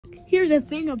Here's the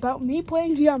thing about me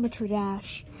playing Geometry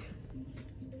Dash.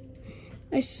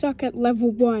 I suck at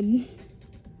level 1.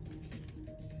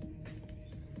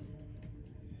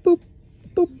 Boop,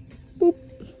 boop, boop.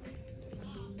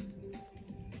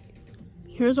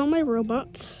 Here's all my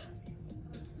robots.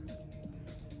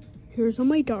 Here's all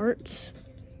my darts.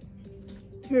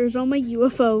 Here's all my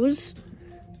UFOs.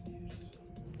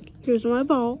 Here's all my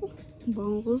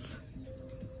balls.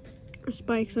 Or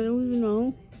spikes, I don't even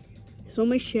know. Here's all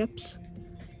my ships.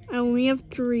 I only have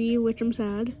 3, which I'm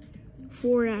sad.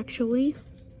 4 actually.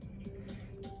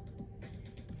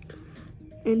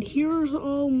 And here's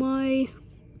all my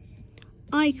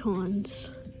icons.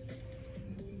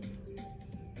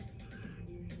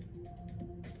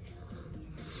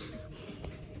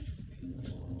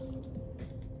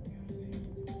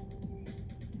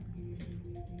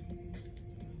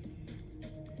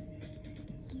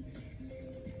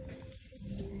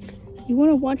 You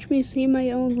want to watch me see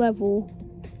my own level?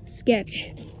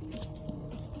 Sketch.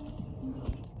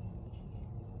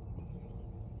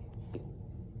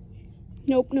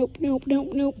 Nope.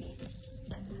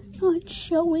 Not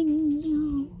showing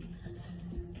you.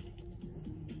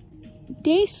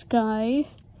 Day sky.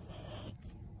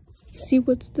 Let's see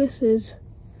what this is.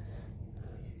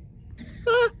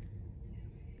 Ah!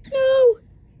 No!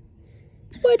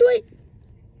 Why do I...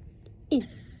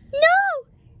 No!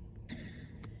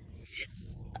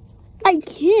 I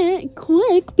can't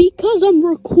click because I'm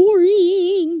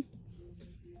recording.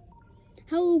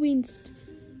 Halloween.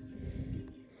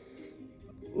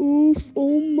 Oof,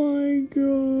 oh my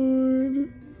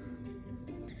god.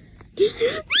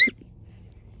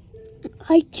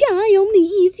 I die on the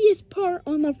easiest part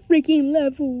on the freaking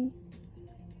level.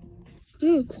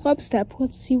 Ooh, club step.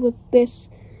 Let's see what this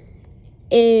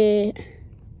is.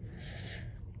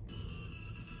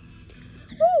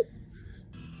 Ooh.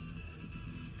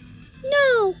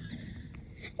 No.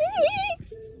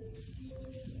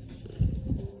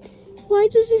 Why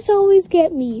does this always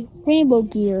get me? Rainbow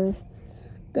gear.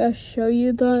 Gotta show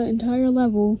you the entire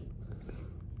level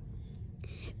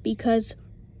because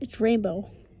it's rainbow.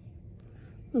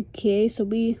 Okay, so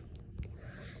we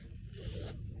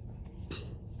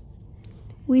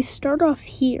start off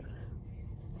here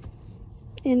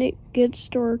and it gets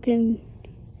dark and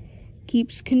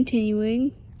keeps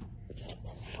continuing.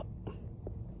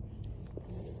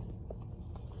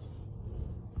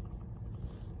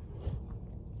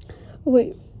 Oh,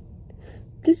 wait,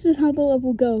 this is how the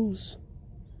level goes.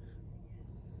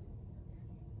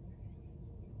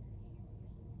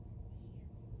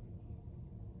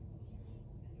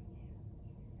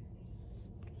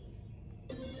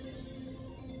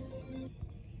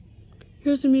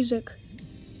 Here's the music.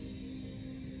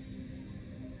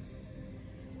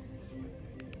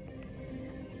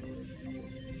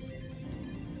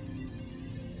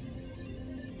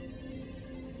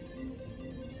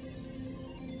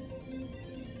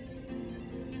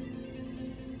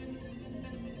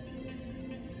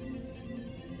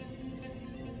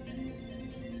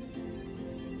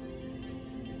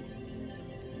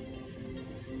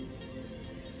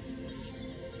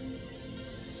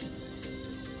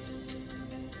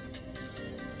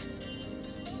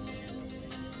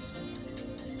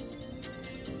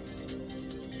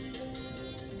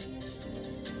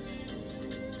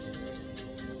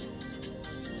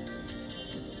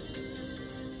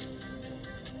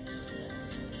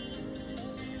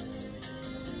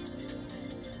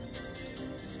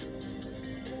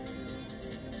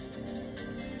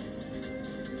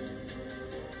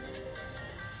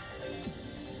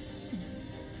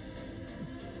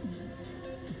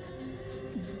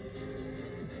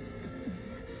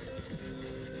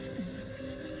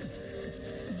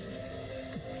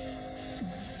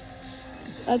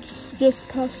 That's just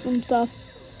custom stuff.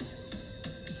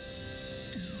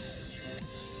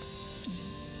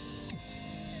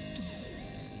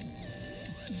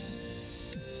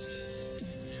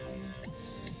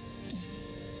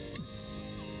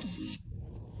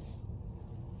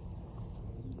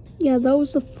 Yeah, that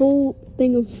was the full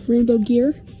thing of Rainbow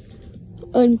Gear.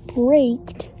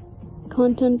 Unbreaked.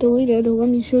 Content deleted. Let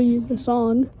me show you the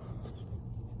song.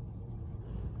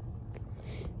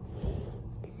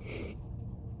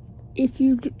 If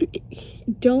you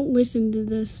don't listen to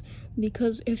this,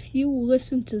 because if you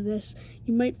listen to this,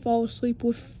 you might fall asleep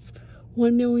with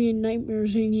 1 million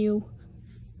nightmares in you.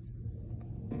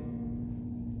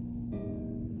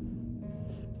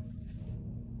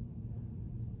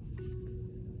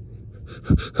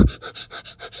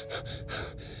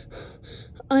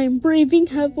 I'm breathing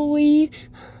heavily.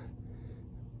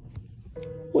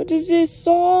 What is this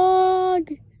song?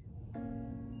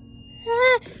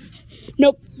 Ah!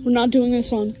 Nope, we're not doing this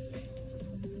song.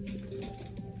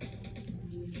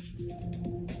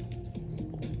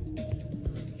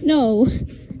 No,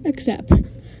 except.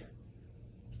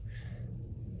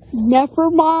 Never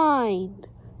mind.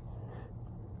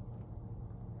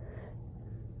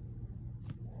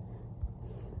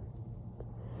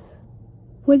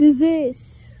 What is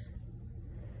this?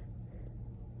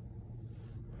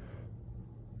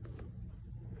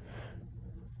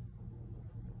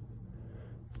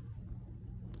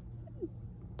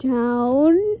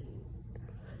 Down.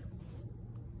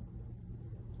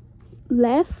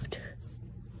 Left.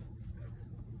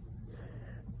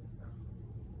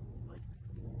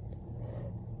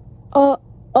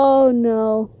 Oh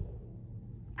no.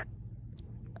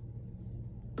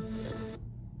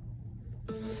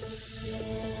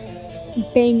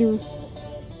 Banger.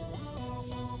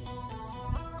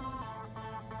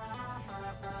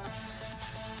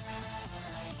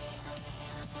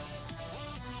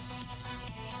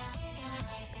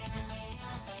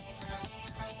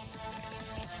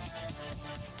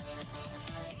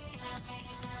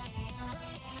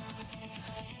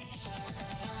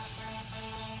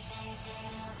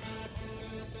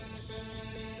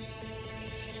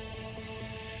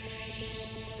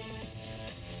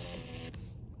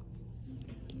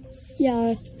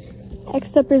 Yeah,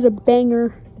 next up is a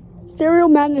banger. Stereo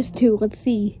Madness 2, let's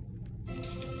see.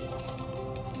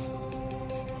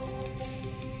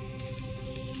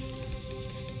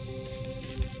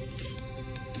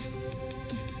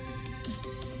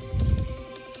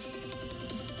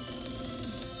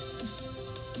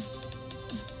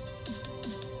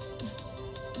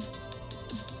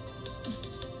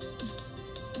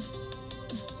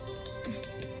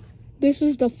 This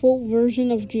is the full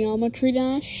version of Geometry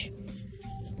Dash.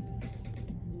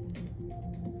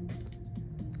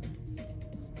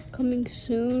 Coming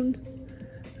soon,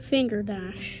 Finger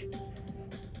Dash,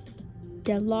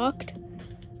 Deadlocked,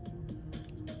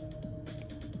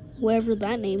 whatever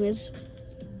that name is,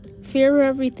 Fear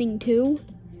Everything 2,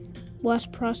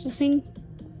 Blast Processing,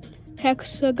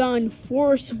 Hexagon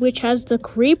Force, which has the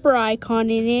creeper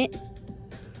icon in it,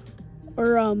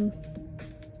 or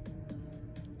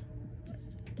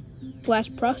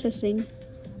Blast Processing,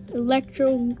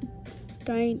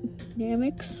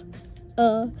 Electrodynamics,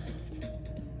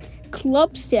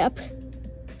 Club Step,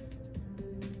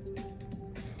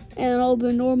 and all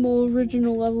the normal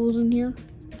original levels in here.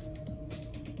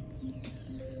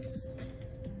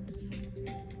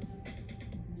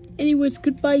 Anyways,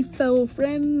 goodbye, fellow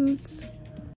friends.